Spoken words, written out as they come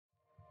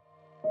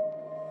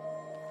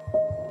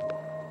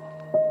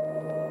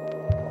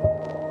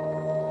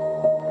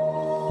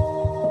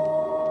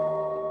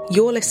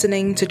You're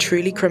listening to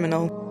Truly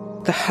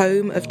Criminal, the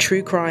home of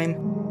true crime.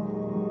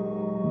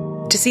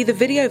 To see the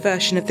video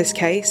version of this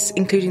case,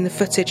 including the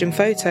footage and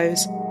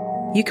photos,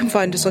 you can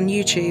find us on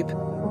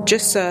YouTube.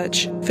 Just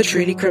search for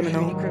Truly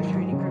Criminal.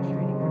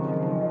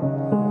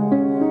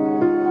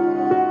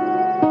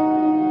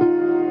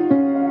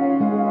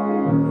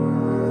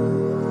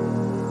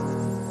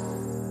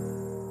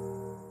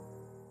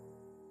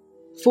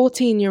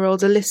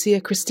 "14-year-old Alicia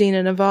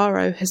Christina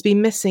Navarro has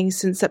been missing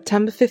since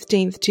September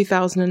 15th,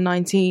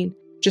 2019,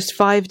 just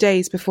 5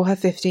 days before her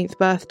 15th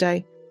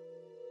birthday.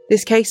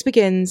 This case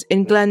begins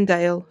in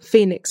Glendale,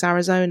 Phoenix,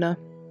 Arizona.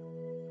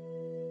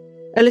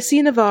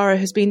 Alicia Navarro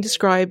has been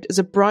described as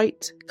a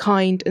bright,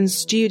 kind and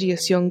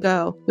studious young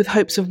girl with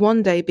hopes of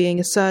one day being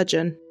a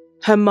surgeon.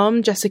 Her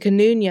mum, Jessica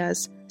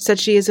Nunez, said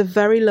she is a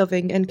very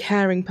loving and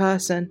caring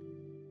person.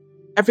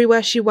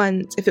 Everywhere she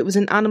went, if it was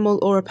an animal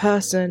or a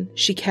person,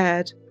 she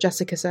cared,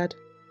 Jessica said.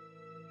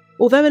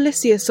 Although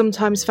Alicia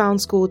sometimes found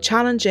school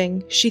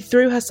challenging, she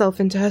threw herself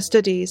into her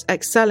studies,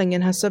 excelling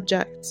in her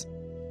subjects.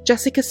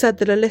 Jessica said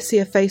that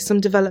Alicia faced some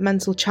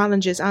developmental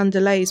challenges and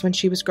delays when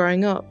she was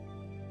growing up,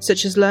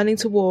 such as learning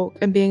to walk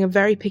and being a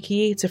very picky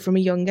eater from a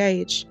young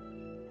age.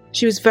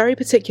 She was very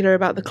particular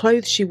about the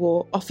clothes she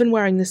wore, often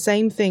wearing the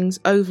same things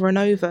over and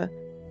over,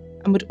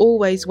 and would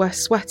always wear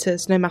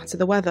sweaters no matter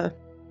the weather.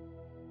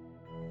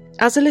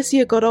 As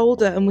Alicia got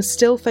older and was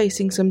still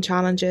facing some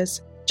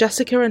challenges,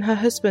 Jessica and her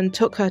husband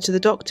took her to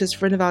the doctors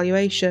for an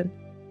evaluation.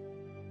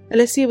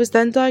 Alicia was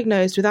then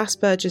diagnosed with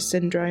Asperger's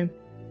syndrome.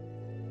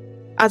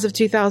 As of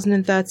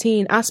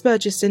 2013,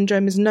 Asperger's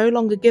syndrome is no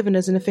longer given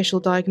as an official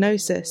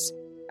diagnosis,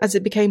 as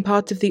it became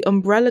part of the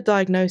umbrella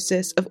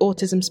diagnosis of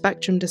autism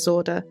spectrum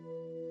disorder.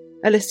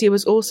 Alicia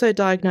was also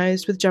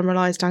diagnosed with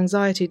generalized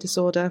anxiety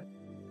disorder.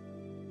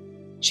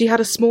 She had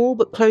a small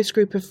but close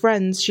group of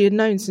friends she had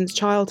known since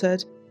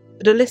childhood,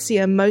 but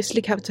Alicia mostly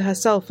kept to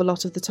herself a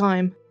lot of the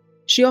time.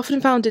 She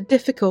often found it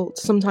difficult,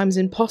 sometimes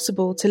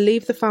impossible, to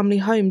leave the family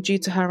home due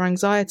to her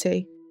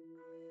anxiety.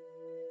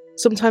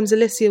 Sometimes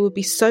Alicia would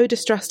be so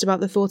distressed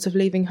about the thought of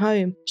leaving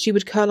home, she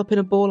would curl up in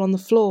a ball on the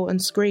floor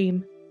and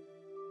scream.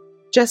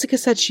 Jessica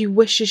said she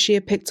wishes she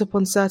had picked up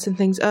on certain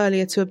things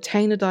earlier to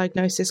obtain a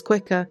diagnosis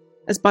quicker,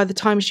 as by the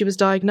time she was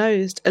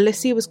diagnosed,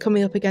 Alicia was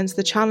coming up against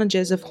the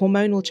challenges of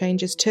hormonal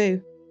changes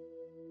too.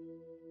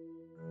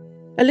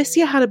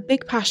 Alicia had a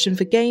big passion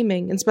for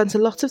gaming and spent a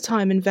lot of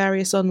time in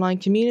various online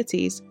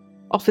communities,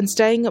 often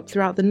staying up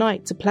throughout the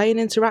night to play and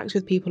interact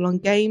with people on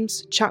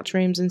games, chat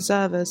rooms and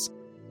servers.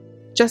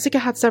 Jessica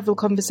had several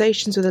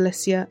conversations with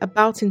Alicia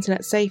about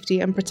internet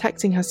safety and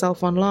protecting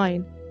herself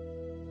online.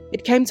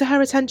 It came to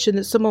her attention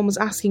that someone was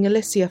asking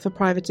Alicia for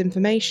private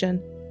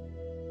information.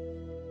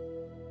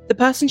 The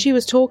person she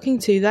was talking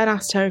to then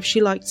asked her if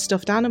she liked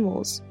stuffed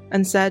animals,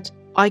 and said,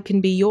 "I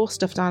can be your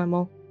stuffed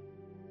animal."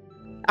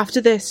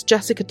 After this,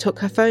 Jessica took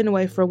her phone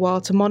away for a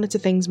while to monitor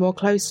things more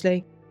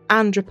closely,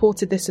 and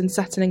reported this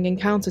unsettling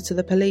encounter to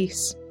the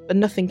police, but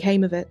nothing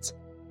came of it.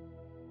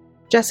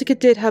 Jessica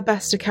did her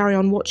best to carry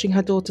on watching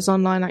her daughter's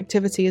online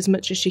activity as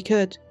much as she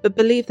could, but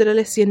believed that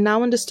Alicia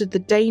now understood the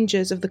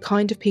dangers of the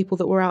kind of people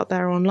that were out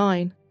there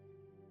online.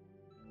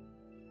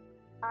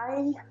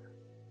 I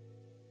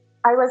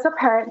was a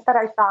parent that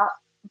I thought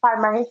by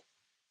my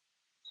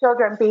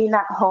children being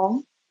at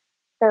home,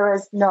 there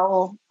was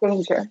no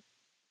danger.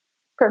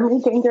 For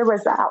me, danger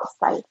was the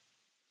outside.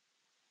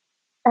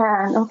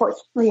 And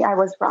unfortunately, I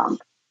was wrong.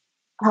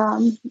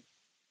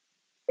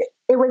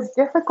 It was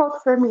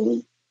difficult for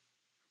me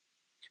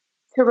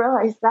to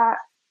realize that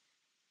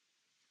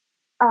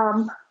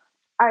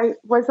I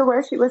was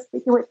aware she was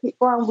speaking with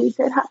people, and we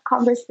did have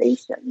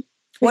conversations.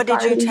 What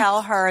did you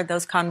tell her,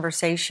 those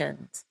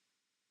conversations?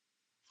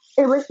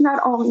 It was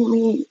not only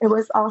me, it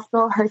was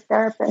also her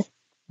therapist.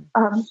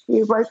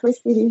 She was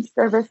receiving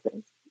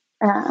services,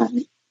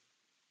 and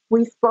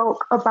we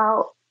spoke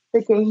about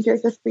the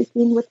dangers of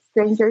speaking with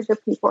strangers or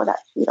people that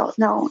she don't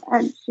know.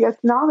 And she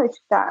acknowledged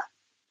that.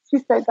 She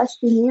said that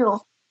she knew.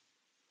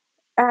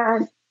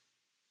 And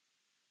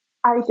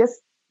I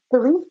just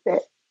believed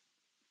it.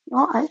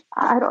 No,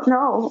 I don't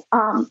know.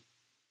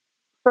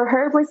 For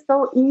her, it was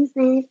so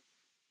easy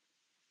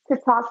to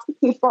talk to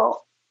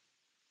people,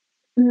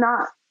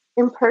 not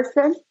in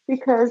person,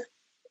 because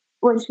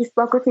when she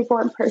spoke with people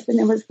in person,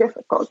 it was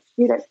difficult.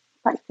 She didn't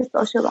like to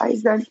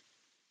socialize. And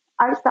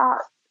I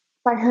thought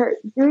by her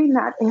doing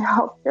that, it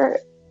helped her.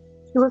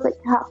 She was like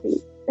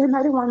happy. And I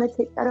didn't want to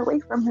take that away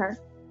from her.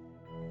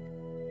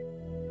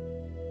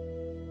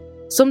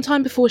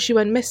 Sometime before she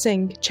went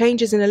missing,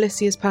 changes in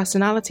Alicia's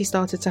personality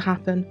started to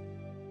happen.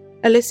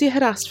 Alicia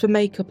had asked for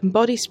makeup and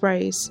body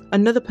sprays,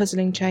 another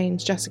puzzling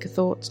change, Jessica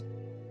thought.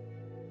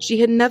 She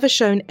had never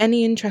shown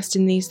any interest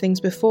in these things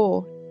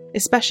before,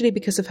 especially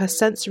because of her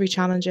sensory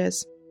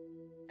challenges.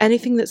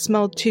 Anything that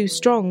smelled too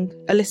strong,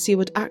 Alicia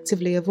would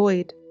actively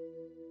avoid.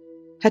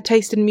 Her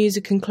taste in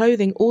music and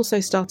clothing also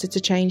started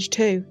to change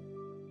too.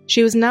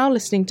 She was now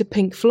listening to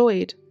Pink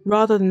Floyd,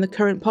 rather than the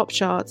current pop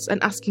charts,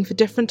 and asking for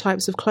different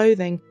types of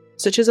clothing,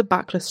 such as a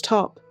backless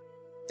top.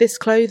 This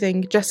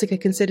clothing Jessica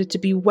considered to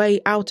be way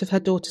out of her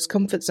daughter's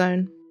comfort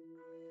zone.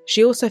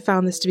 She also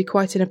found this to be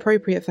quite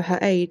inappropriate for her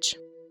age.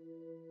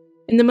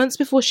 In the months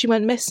before she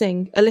went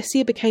missing,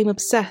 Alicia became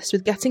obsessed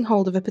with getting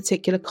hold of a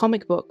particular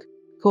comic book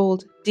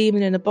called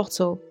Demon in a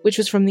Bottle, which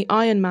was from the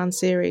Iron Man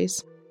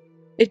series.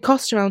 It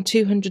cost around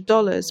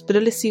 $200, but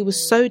Alicia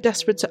was so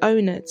desperate to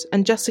own it,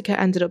 and Jessica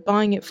ended up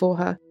buying it for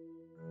her.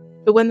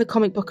 But when the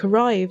comic book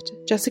arrived,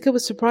 Jessica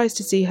was surprised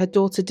to see her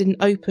daughter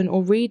didn't open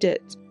or read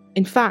it.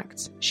 In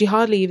fact, she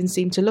hardly even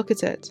seemed to look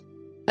at it.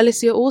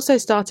 Alicia also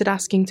started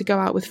asking to go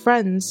out with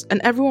friends,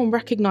 and everyone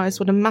recognised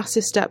what a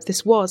massive step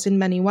this was in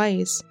many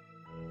ways.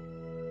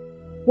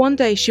 One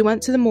day she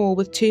went to the mall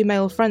with 2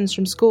 male friends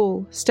from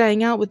school,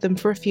 staying out with them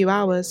for a few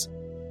hours.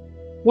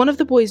 One of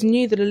the boys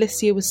knew that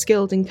Alicia was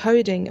skilled in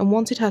coding and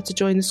wanted her to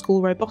join the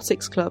school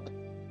robotics club.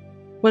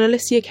 When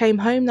Alicia came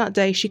home that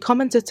day, she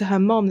commented to her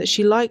mom that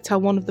she liked how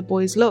one of the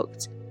boys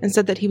looked and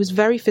said that he was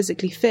very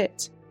physically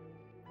fit.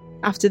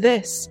 After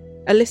this,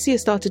 Alicia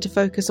started to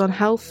focus on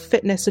health,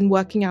 fitness and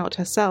working out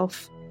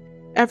herself.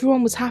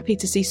 Everyone was happy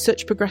to see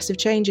such progressive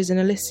changes in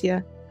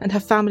Alicia, and her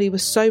family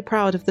was so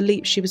proud of the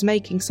leap she was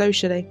making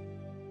socially.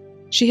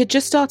 She had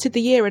just started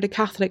the year at a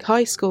Catholic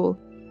high school,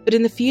 but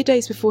in the few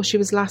days before she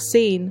was last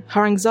seen,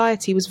 her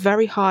anxiety was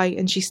very high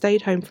and she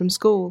stayed home from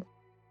school.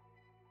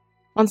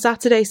 On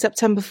Saturday,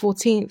 September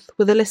 14th,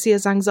 with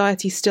Alicia's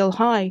anxiety still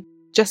high,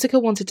 Jessica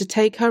wanted to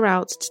take her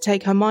out to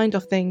take her mind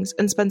off things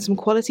and spend some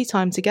quality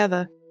time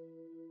together.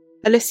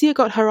 Alicia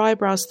got her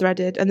eyebrows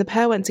threaded and the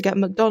pair went to get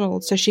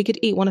McDonald's so she could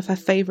eat one of her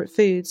favourite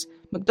foods,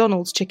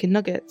 McDonald's chicken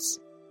nuggets.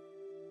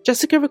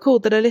 Jessica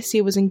recalled that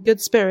Alicia was in good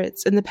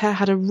spirits and the pair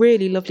had a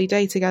really lovely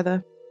day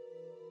together.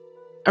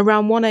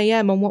 Around 1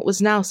 a.m. on what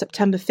was now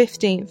September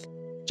 15th,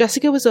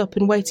 Jessica was up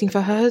and waiting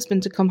for her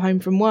husband to come home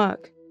from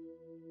work.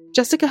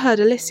 Jessica heard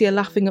Alicia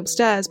laughing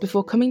upstairs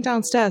before coming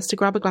downstairs to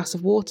grab a glass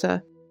of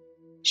water.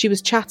 She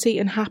was chatty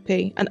and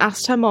happy and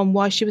asked her mom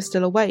why she was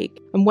still awake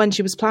and when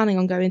she was planning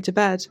on going to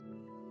bed.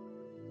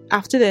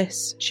 After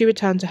this, she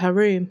returned to her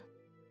room.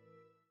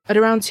 At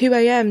around 2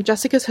 a.m,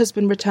 Jessica's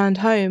husband returned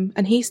home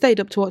and he stayed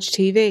up to watch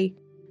TV.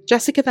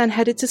 Jessica then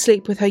headed to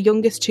sleep with her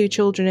youngest 2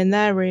 children in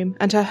their room,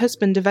 and her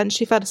husband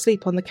eventually fell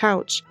asleep on the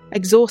couch,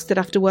 exhausted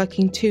after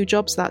working 2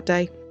 jobs that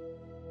day.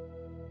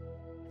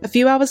 A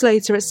few hours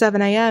later at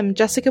 7 a.m,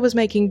 Jessica was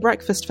making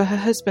breakfast for her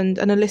husband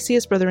and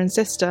Alicia's brother and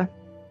sister.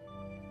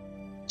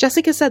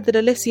 Jessica said that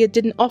Alicia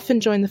didn't often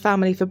join the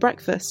family for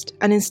breakfast,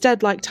 and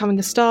instead liked having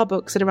a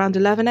Starbucks at around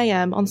 11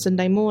 a.m. on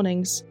Sunday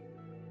mornings.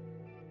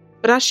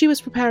 But as she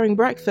was preparing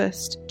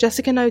breakfast,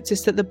 Jessica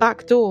noticed that the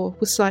back door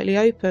was slightly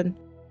open.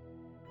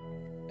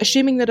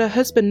 Assuming that her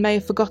husband may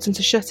have forgotten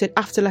to shut it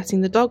after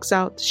letting the dogs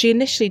out, she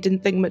initially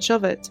didn't think much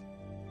of it.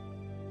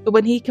 But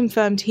when he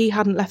confirmed he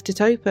hadn't left it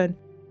open,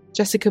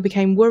 Jessica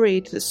became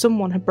worried that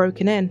someone had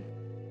broken in.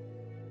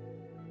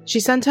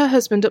 She sent her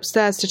husband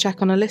upstairs to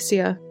check on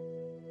Alicia,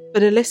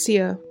 but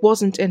Alicia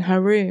wasn't in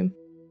her room,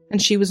 and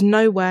she was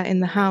nowhere in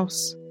the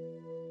house.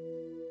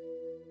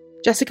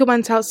 Jessica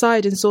went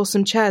outside and saw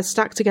some chairs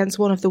stacked against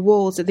one of the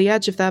walls at the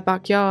edge of their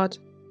backyard.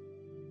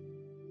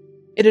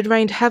 It had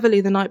rained heavily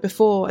the night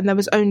before, and there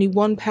was only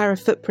one pair of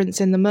footprints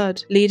in the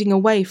mud leading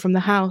away from the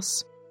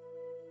house.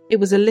 It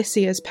was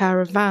Alicia's pair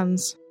of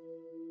Vans.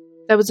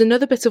 There was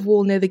another bit of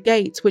wall near the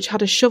gate which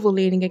had a shovel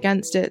leaning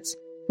against it,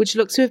 which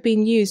looked to have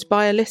been used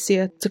by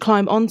Alicia to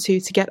climb onto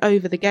to get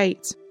over the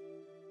gate.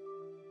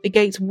 The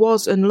gate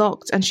was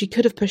unlocked and she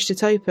could have pushed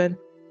it open.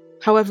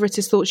 However, it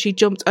is thought she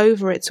jumped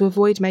over it to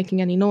avoid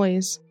making any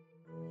noise.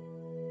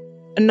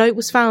 A note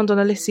was found on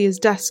Alicia's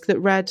desk that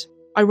read,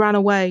 "I ran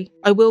away.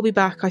 I will be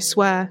back, I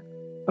swear.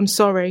 I'm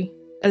sorry.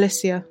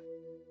 Alicia."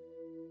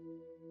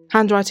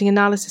 Handwriting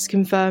analysis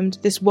confirmed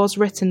this was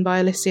written by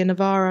Alicia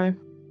Navarro.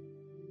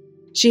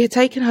 She had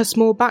taken her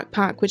small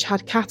backpack which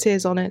had cat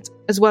ears on it,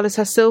 as well as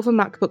her silver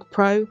MacBook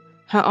Pro,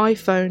 her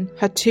iPhone,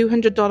 her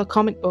 $200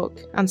 comic book,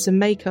 and some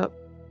makeup.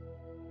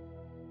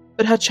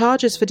 But her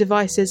chargers for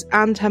devices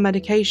and her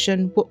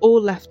medication were all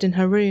left in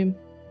her room.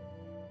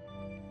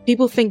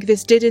 People think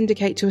this did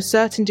indicate to a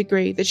certain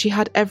degree that she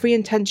had every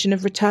intention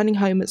of returning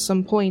home at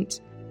some point.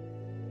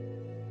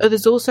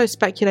 Others also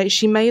speculate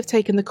she may have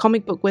taken the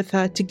comic book with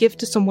her to give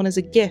to someone as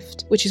a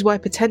gift, which is why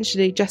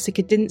potentially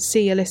Jessica didn't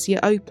see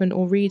Alicia open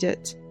or read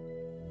it.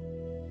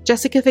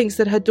 Jessica thinks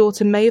that her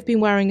daughter may have been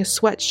wearing a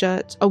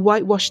sweatshirt, a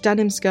whitewashed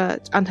denim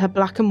skirt, and her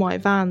black and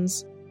white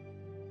Vans.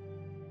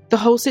 The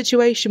whole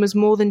situation was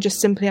more than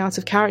just simply out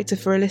of character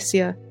for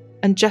Alicia,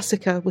 and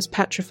Jessica was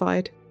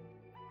petrified.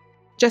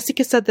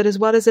 Jessica said that as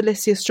well as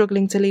Alicia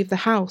struggling to leave the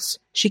house,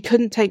 she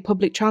couldn't take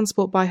public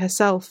transport by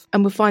herself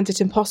and would find it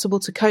impossible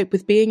to cope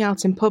with being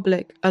out in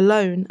public,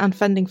 alone and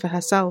fending for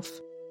herself.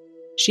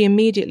 She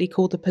immediately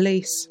called the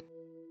police.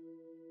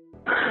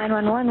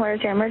 911,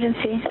 where's your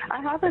emergency?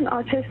 I have an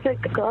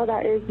autistic girl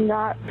that is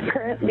not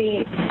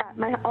currently at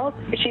my house.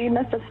 She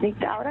must have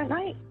sneaked out at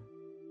night.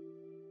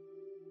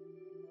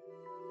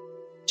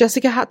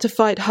 Jessica had to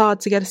fight hard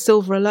to get a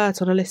silver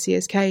alert on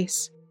Alicia's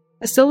case.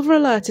 A silver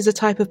alert is a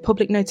type of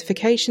public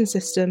notification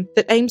system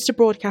that aims to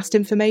broadcast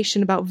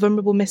information about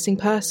vulnerable missing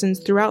persons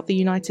throughout the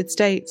United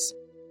States.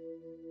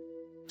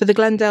 For the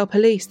Glendale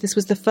police, this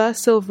was the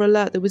first silver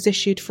alert that was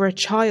issued for a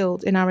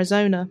child in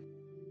Arizona.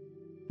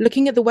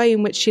 Looking at the way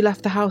in which she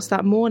left the house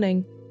that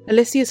morning,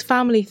 Alicia's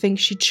family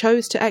thinks she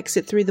chose to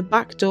exit through the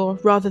back door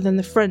rather than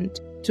the front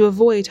to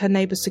avoid her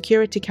neighbour's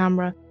security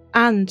camera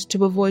and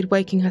to avoid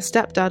waking her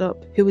stepdad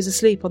up, who was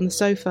asleep on the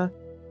sofa.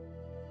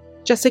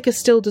 Jessica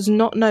still does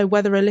not know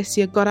whether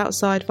Alicia got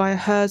outside via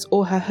hers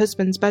or her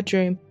husband's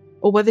bedroom,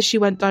 or whether she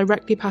went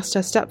directly past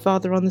her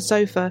stepfather on the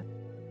sofa,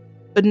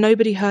 but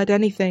nobody heard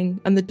anything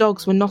and the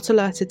dogs were not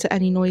alerted to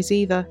any noise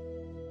either.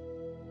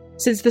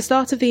 Since the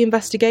start of the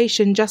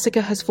investigation,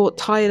 Jessica has fought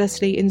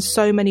tirelessly in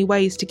so many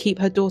ways to keep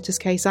her daughter's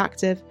case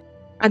active,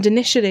 and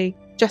initially,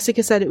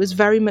 Jessica said it was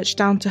very much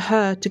down to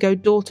her to go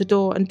door to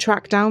door and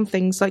track down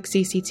things like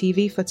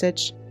CCTV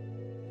footage.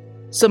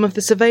 Some of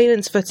the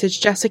surveillance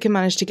footage Jessica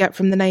managed to get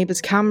from the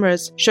neighbours'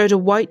 cameras showed a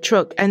white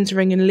truck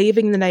entering and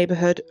leaving the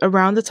neighbourhood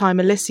around the time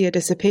Alicia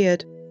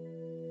disappeared.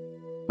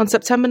 On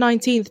September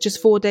 19th,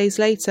 just 4 days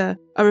later,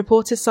 a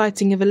reported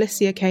sighting of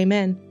Alicia came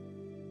in.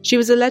 She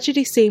was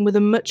allegedly seen with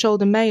a much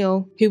older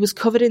male who was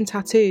covered in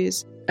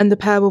tattoos, and the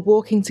pair were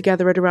walking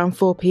together at around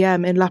 4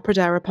 p.m. in La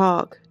Pradera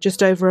Park,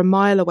 just over a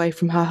mile away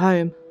from her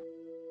home.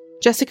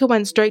 Jessica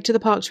went straight to the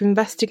park to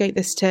investigate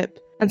this tip,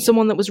 and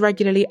someone that was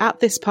regularly at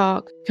this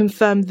park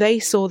confirmed they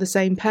saw the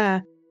same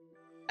pair,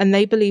 and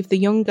they believed the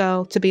young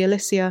girl to be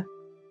Alicia.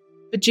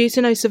 But due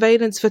to no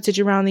surveillance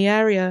footage around the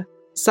area,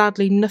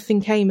 sadly nothing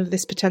came of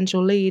this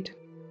potential lead.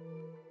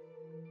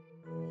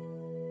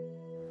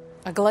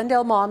 A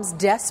Glendale mom's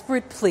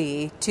desperate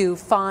plea to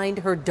find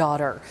her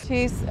daughter.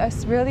 She's a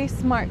really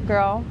smart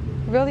girl,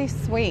 really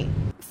sweet.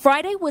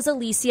 Friday was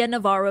Alicia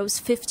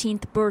Navarro's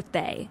 15th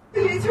birthday.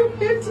 It's her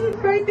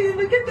 15th birthday.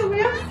 Look at the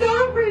way I'm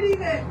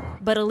celebrating it.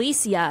 But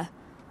Alicia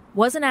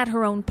wasn't at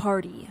her own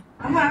party.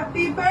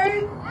 Happy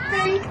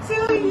birthday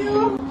to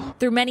you.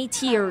 Through many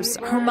tears,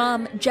 her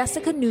mom,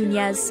 Jessica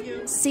Nunez,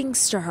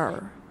 sings to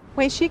her.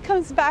 When she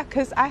comes back,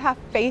 because I have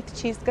faith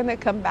she's going to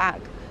come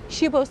back,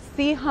 she will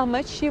see how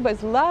much she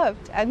was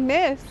loved and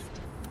missed.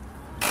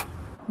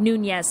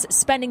 Nunez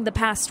spending the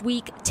past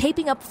week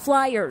taping up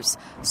flyers,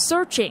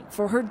 searching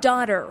for her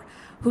daughter,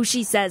 who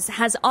she says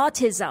has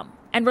autism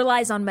and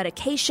relies on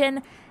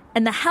medication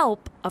and the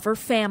help of her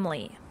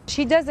family.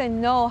 She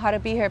doesn't know how to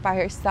be here by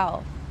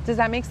herself. Does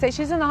that make sense?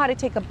 She doesn't know how to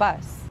take a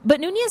bus. But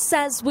Nunez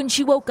says when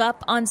she woke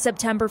up on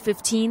September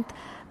 15th,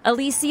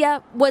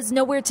 Alicia was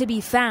nowhere to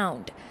be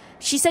found.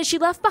 She says she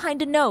left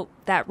behind a note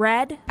that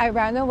read, I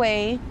ran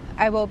away.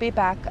 I will be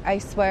back. I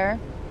swear.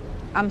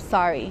 I'm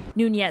sorry.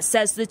 Nunez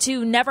says the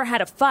two never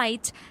had a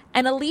fight,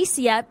 and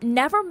Alicia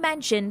never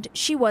mentioned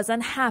she was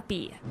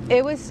unhappy.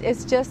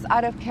 It's just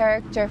out of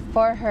character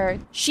for her.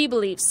 She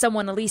believes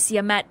someone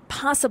Alicia met,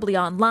 possibly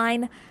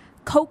online,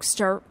 coaxed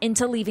her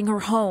into leaving her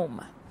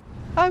home.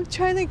 I'm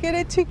trying to get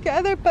it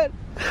together, but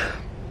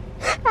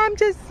I'm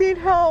just need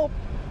help.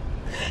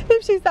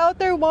 If she's out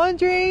there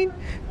wandering,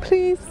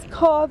 please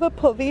call the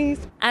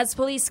police. As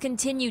police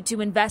continue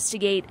to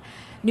investigate,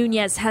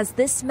 Nunez has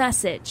this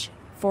message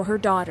for her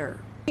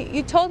daughter.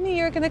 You told me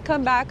you're going to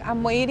come back.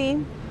 I'm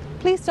waiting.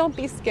 Please don't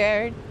be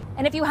scared.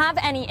 And if you have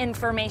any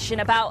information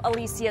about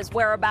Alicia's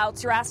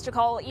whereabouts, you're asked to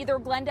call either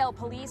Glendale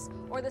Police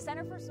or the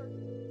Center for Search.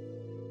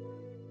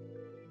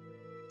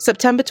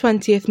 September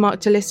 20th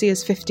marked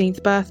Alicia's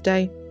 15th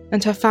birthday,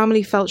 and her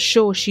family felt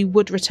sure she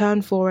would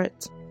return for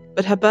it.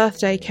 But her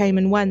birthday came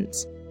and went,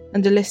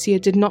 and Alicia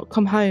did not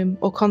come home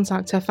or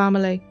contact her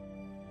family.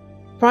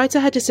 Prior to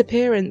her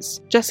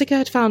disappearance, Jessica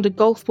had found a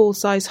golf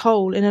ball-sized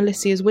hole in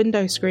Alicia's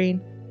window screen.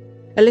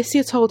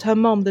 Alicia told her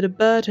mom that a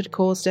bird had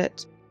caused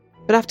it,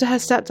 but after her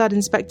stepdad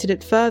inspected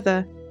it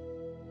further,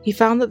 he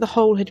found that the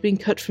hole had been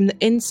cut from the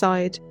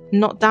inside,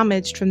 not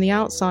damaged from the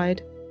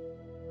outside.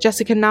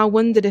 Jessica now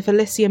wondered if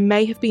Alicia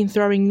may have been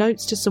throwing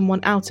notes to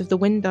someone out of the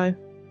window.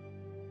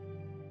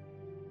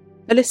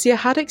 Alicia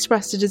had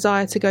expressed a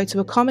desire to go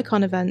to a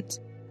Comic-Con event,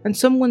 and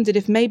some wondered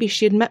if maybe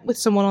she had met with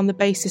someone on the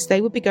basis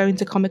they would be going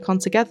to Comic-Con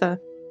together.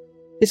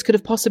 This could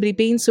have possibly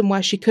been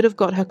somewhere she could have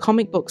got her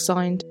comic book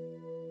signed.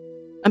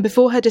 And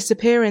before her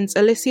disappearance,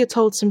 Alicia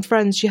told some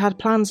friends she had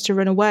plans to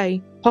run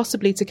away,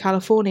 possibly to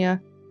California.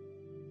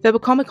 There were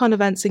Comic-Con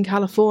events in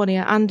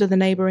California and other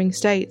neighbouring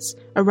states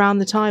around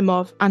the time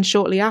of and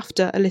shortly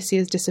after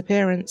Alicia's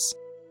disappearance.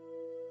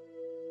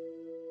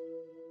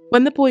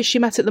 When the boys she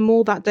met at the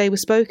mall that day were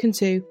spoken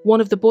to, one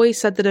of the boys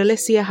said that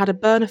Alicia had a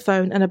burner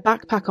phone and a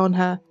backpack on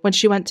her when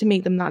she went to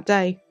meet them that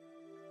day.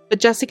 But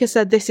Jessica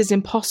said this is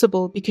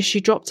impossible because she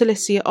dropped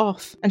Alicia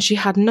off and she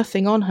had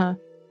nothing on her.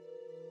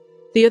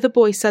 The other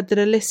boy said that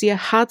Alicia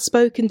had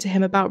spoken to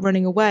him about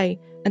running away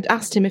and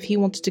asked him if he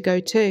wanted to go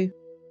too.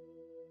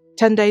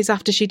 10 days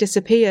after she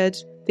disappeared,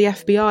 the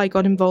FBI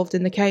got involved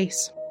in the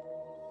case.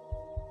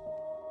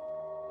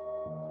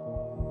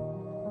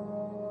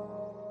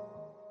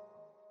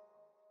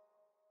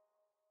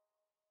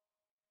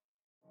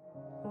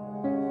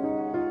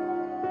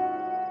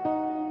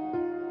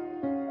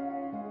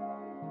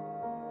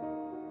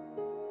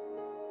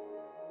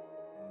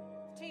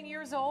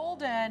 years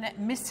old and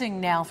missing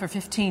now for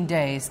 15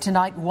 days.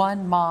 Tonight,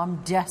 one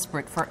mom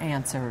desperate for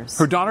answers.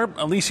 Her daughter,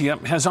 Alicia,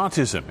 has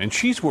autism, and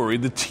she's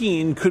worried the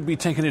teen could be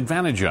taken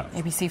advantage of.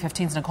 ABC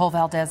 15's Nicole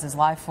Valdez is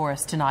live for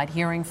us tonight,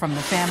 hearing from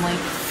the family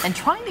and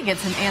trying to get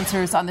some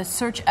answers on the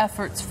search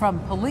efforts from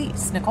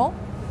police. Nicole?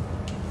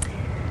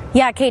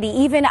 Yeah, Katie,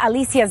 even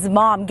Alicia's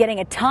mom getting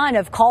a ton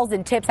of calls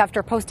and tips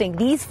after posting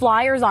these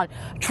flyers on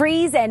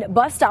trees and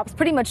bus stops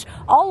pretty much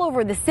all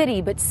over the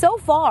city. But so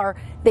far,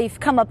 they've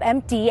come up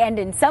empty and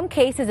in some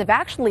cases have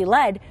actually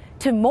led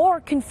to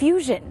more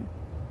confusion.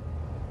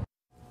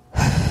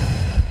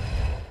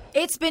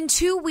 It's been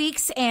 2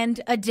 weeks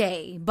and a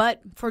day,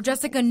 but for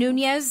Jessica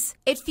Nunez,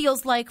 it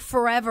feels like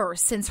forever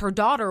since her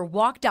daughter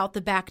walked out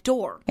the back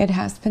door. It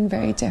has been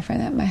very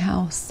different at my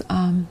house.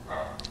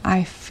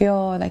 I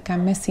feel like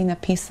I'm missing a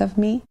piece of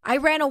me. I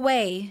ran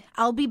away.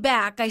 I'll be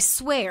back, I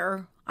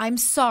swear. I'm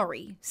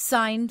sorry.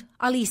 Signed,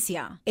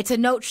 Alicia. It's a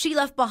note she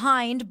left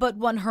behind, but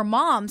one her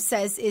mom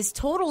says is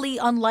totally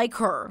unlike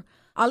her.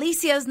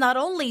 Alicia is not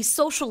only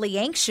socially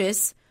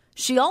anxious,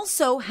 she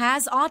also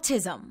has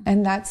autism.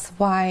 And that's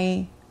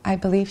why I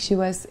believe she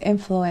was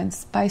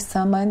influenced by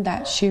someone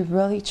that she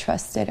really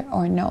trusted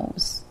or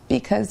knows.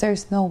 Because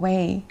there's no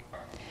way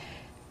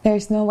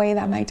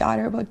that my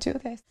daughter would do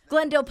this.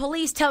 Glendale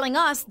police telling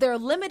us they're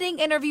limiting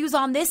interviews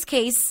on this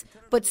case,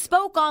 but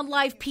spoke on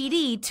Live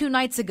PD 2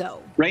 nights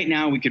ago. Right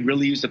now, we could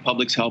really use the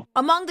public's help.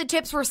 Among the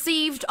tips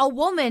received, a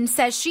woman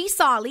says she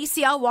saw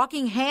Alicia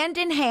walking hand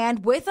in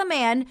hand with a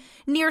man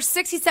near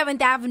 67th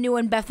Avenue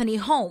and Bethany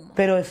Home.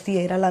 Pero si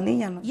era la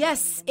niña, no?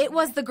 Yes, it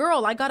was the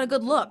girl. I got a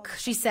good look,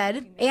 she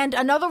said. And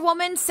another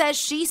woman says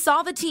she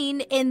saw the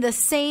teen in the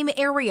same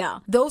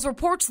area. Those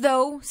reports,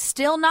 though,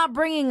 still not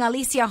bringing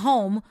Alicia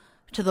home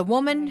to the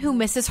woman who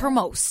misses her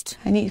most.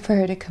 I need for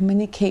her to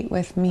communicate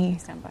with me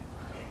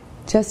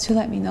just to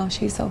let me know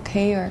she's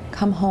okay or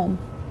come home.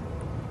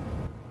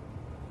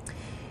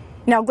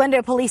 Now,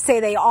 Glendale police say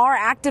they are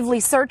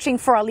actively searching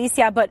for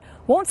Alicia, but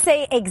won't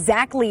say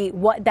exactly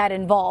what that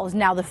involves.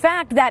 Now, the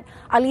fact that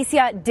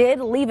Alicia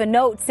did leave a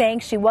note saying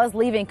she was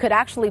leaving could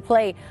actually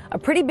play a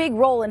pretty big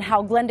role in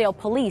how Glendale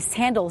police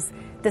handles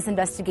this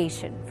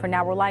investigation. For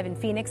now, we're live in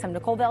Phoenix. I'm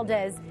Nicole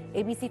Valdez,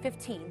 ABC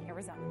 15,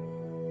 Arizona.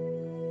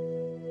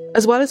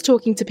 As well as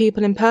talking to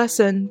people in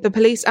person, the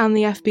police and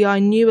the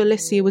FBI knew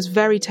Alicia was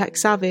very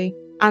tech-savvy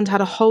and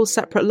had a whole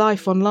separate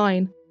life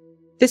online.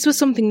 This was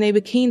something they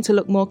were keen to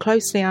look more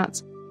closely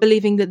at,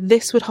 believing that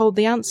this would hold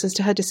the answers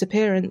to her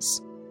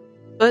disappearance.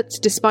 But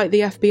despite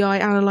the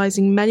FBI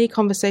analysing many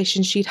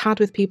conversations she'd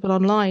had with people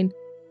online,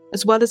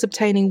 as well as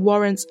obtaining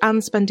warrants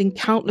and spending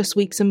countless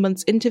weeks and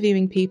months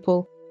interviewing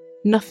people,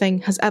 nothing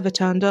has ever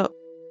turned up.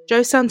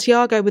 Joe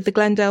Santiago with the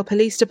Glendale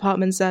Police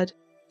Department said,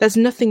 "There's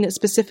nothing that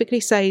specifically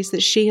says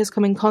that she has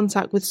come in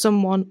contact with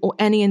someone or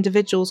any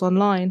individuals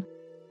online."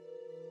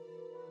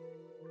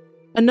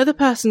 Another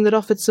person that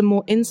offered some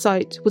more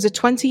insight was a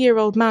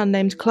 20-year-old man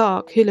named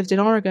Clark who lived in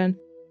Oregon.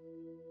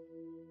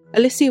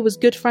 Alicia was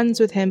good friends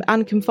with him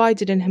and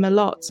confided in him a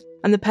lot,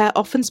 and the pair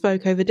often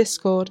spoke over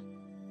Discord.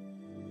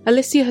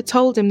 Alicia had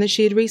told him that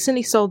she had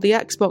recently sold the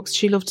Xbox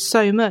she loved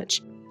so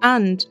much,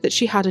 and that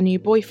she had a new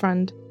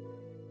boyfriend.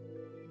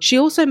 She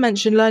also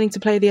mentioned learning to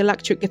play the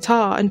electric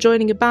guitar and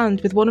joining a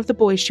band with one of the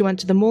boys she went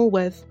to the mall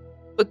with,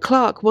 but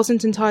Clark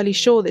wasn't entirely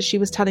sure that she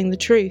was telling the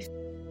truth.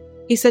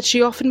 He said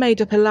she often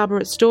made up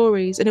elaborate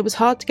stories and it was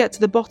hard to get to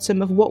the bottom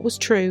of what was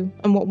true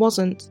and what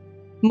wasn't.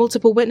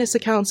 Multiple witness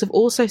accounts have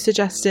also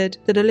suggested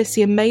that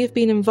Alicia may have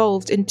been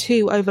involved in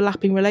 2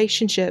 overlapping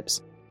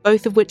relationships,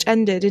 both of which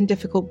ended in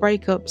difficult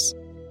breakups.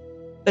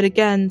 But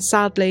again,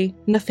 sadly,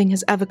 nothing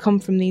has ever come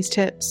from these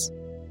tips.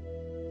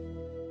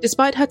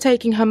 Despite her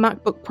taking her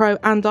MacBook Pro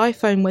and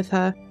iPhone with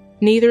her,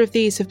 neither of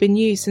these have been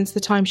used since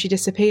the time she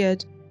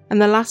disappeared, and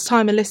the last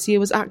time Alicia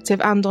was active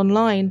and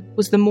online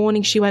was the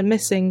morning she went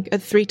missing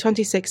at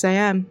 3:26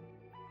 a.m.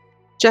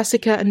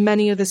 Jessica and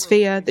many others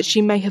fear that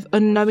she may have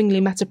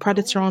unknowingly met a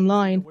predator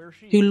online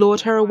who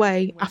lured her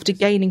away after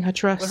gaining her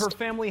trust. But her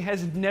family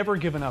has never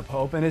given up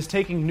hope and is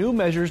taking new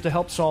measures to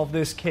help solve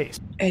this case.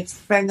 It's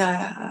been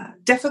a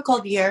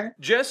difficult year.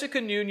 Jessica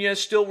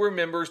Nunez still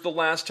remembers the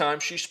last time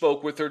she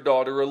spoke with her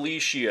daughter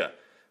Alicia.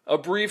 A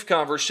brief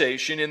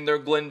conversation in their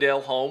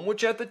Glendale home,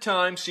 which at the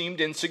time seemed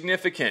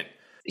insignificant.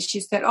 She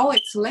said, "Oh,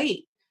 it's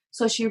late."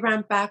 So she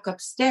ran back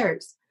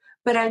upstairs.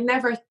 But I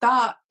never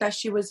thought that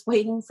she was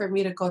waiting for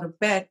me to go to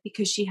bed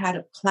because she had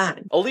a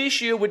plan.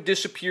 Alicia would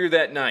disappear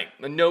that night.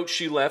 A note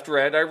she left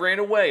read, "I ran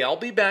away. I'll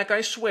be back,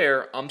 I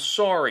swear. I'm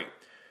sorry."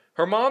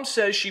 Her mom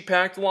says she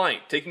packed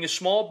light, taking a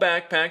small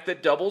backpack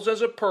that doubles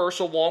as a purse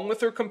along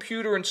with her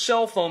computer and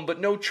cell phone, but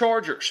no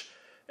chargers.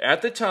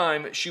 At the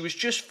time, she was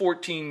just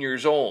 14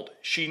 years old.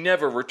 She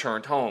never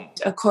returned home.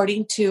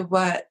 According to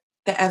what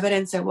the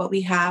evidence and what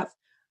we have,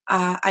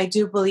 I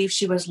do believe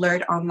she was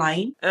lured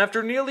online.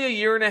 After nearly a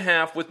year and a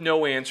half with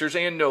no answers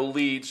and no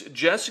leads,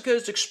 Jessica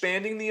is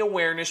expanding the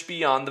awareness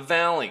beyond the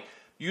valley.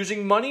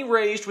 Using money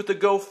raised with the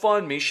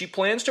GoFundMe, she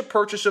plans to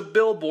purchase a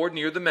billboard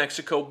near the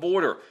Mexico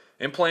border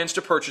and plans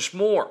to purchase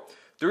more.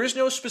 There is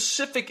no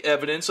specific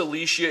evidence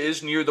Alicia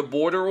is near the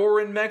border or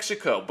in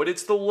Mexico, but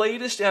it's the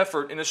latest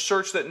effort in a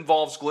search that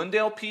involves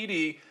Glendale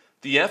PD,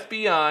 the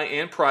FBI,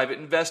 and private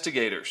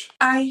investigators.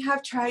 I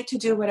have tried to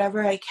do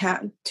whatever I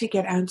can to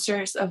get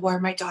answers of where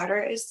my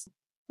daughter is.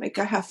 Like,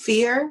 I have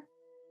fear,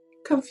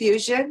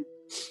 confusion,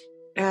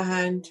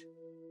 and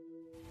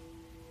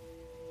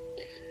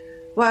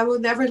I will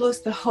never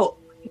lose the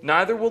hope.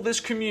 Neither will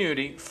this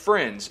community,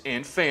 friends,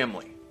 and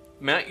family.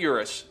 Matt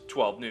Uris,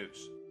 12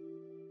 News.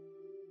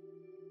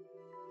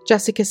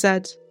 Jessica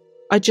said,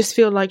 "I just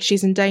feel like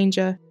she's in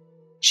danger.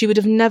 She would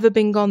have never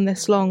been gone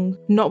this long,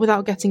 not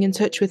without getting in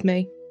touch with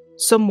me.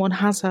 Someone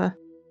has her."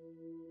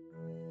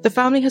 The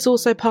family has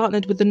also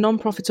partnered with the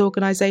non-profit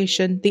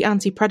organisation, the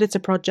Anti-Predator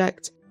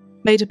Project,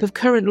 made up of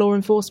current law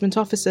enforcement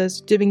officers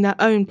doing their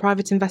own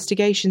private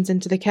investigations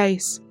into the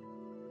case.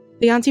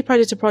 The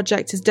Anti-Predator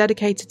Project is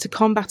dedicated to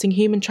combating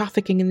human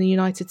trafficking in the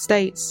United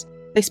States.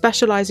 They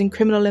specialise in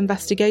criminal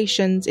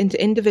investigations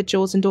into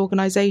individuals and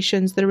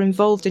organisations that are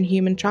involved in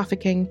human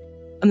trafficking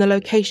and the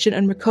location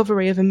and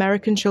recovery of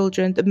American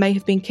children that may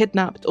have been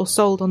kidnapped or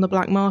sold on the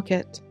black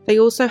market. They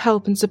also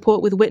help and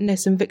support with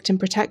witness and victim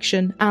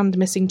protection and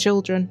missing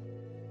children.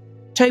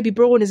 Toby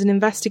Braun is an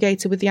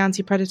investigator with the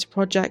Anti-Predator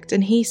Project,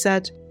 and he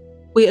said,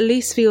 "We at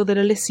least feel that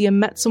Alicia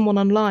met someone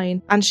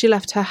online and she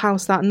left her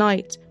house that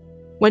night.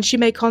 When she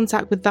made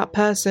contact with that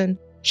person,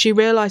 she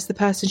realised the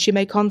person she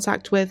made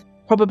contact with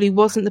probably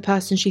wasn't the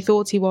person she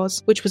thought he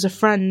was, which was a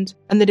friend,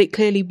 and that it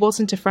clearly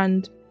wasn't a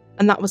friend,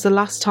 and that was the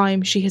last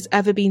time she has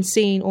ever been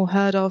seen or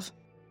heard of."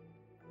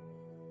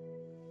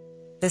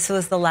 This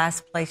was the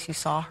last place you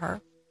saw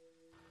her?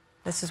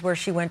 This is where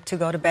she went to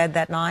go to bed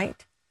that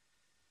night?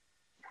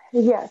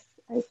 Yes,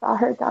 I saw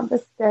her down the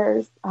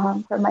stairs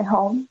from my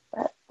home,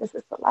 but this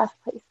is the last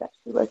place that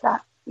she was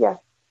at, yes.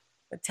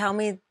 But tell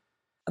me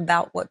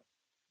about what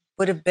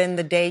would have been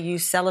the day you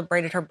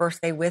celebrated her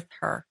birthday with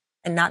her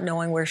and not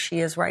knowing where she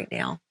is right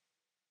now.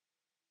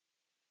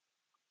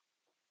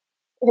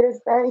 It is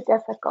very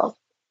difficult.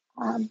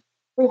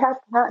 We had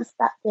plans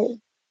that day.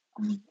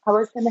 I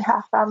was going to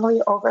have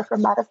family over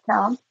from out of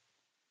town.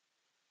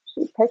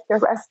 She picked a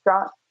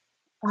restaurant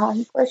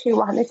where she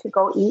wanted to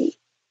go eat.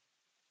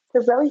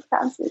 It's a really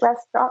fancy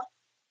restaurant.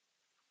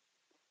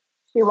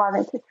 She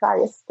wanted to try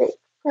a steak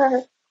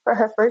for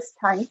her first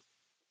time.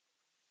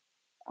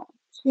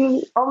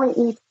 She only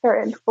eats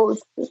certain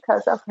foods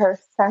because of her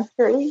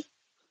sensory,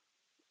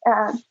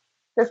 and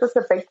this was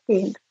a big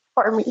thing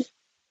for me.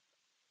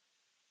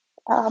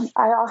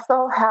 I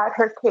also had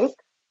her cake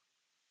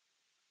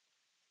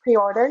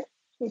pre-ordered.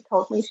 She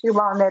told me she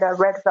wanted a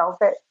red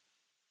velvet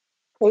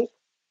cake,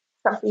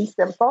 something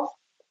simple.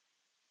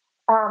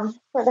 For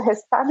the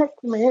Hispanic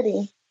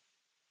community,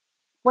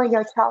 when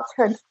your child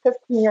turns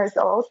 15 years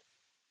old,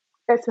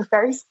 it's a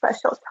very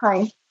special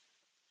time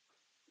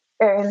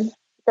in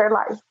their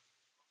life.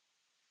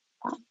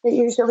 They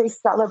usually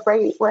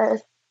celebrate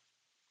with,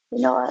 a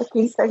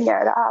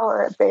quinceañera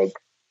or a big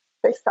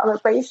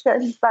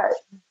celebration. But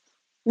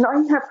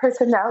knowing her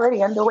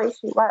personality and the way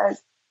she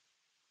was,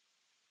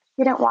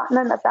 she didn't want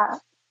none of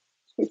that.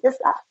 She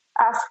just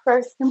asked for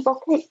a simple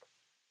cake.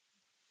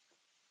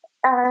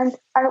 And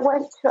I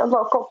went to a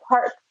local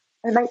park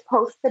and I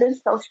posted in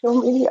social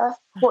media,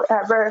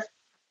 whoever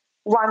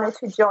wanted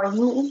to join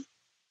me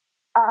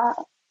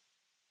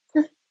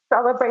to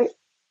celebrate,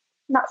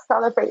 not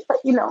celebrate,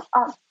 but,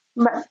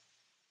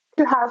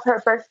 to have her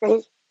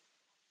birthday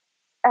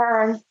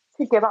and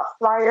to give out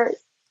flyers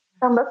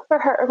and look for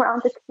her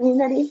around the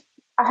community.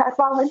 I had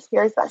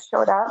volunteers that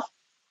showed up.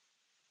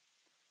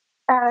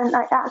 And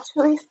I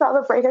actually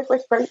celebrated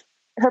with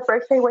her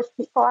birthday with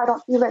people I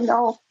don't even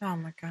know. Oh,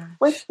 my gosh.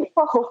 With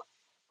people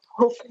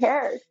who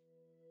cared.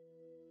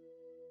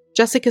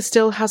 Jessica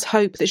still has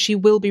hope that she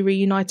will be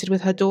reunited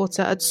with her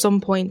daughter at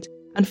some point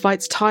and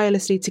fights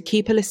tirelessly to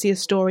keep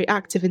Alicia's story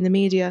active in the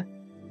media.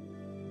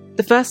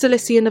 The first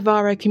Alicia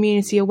Navarro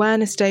Community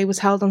Awareness Day was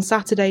held on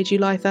Saturday,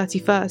 July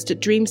 31st at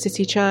Dream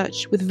City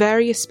Church, with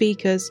various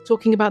speakers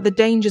talking about the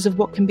dangers of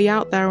what can be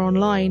out there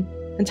online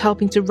and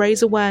helping to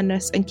raise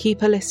awareness and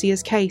keep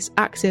Alicia's case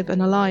active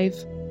and alive.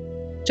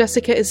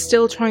 Jessica is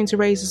still trying to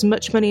raise as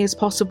much money as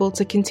possible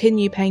to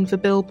continue paying for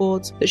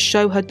billboards that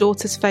show her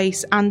daughter's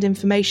face and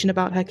information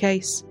about her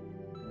case.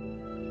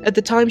 At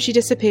the time she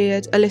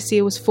disappeared,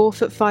 Alicia was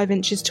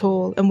 4'5"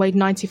 tall and weighed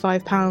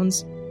 95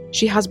 pounds.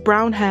 She has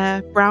brown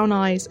hair, brown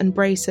eyes and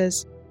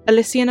braces.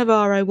 Alicia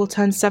Navarro will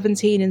turn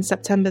 17 in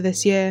September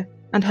this year,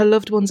 and her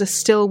loved ones are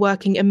still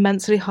working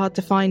immensely hard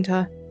to find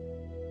her.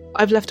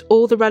 I've left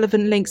all the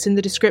relevant links in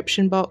the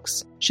description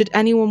box, should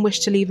anyone wish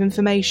to leave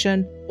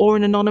information or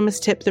an anonymous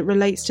tip that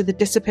relates to the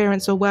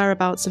disappearance or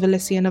whereabouts of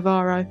Alicia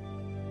Navarro.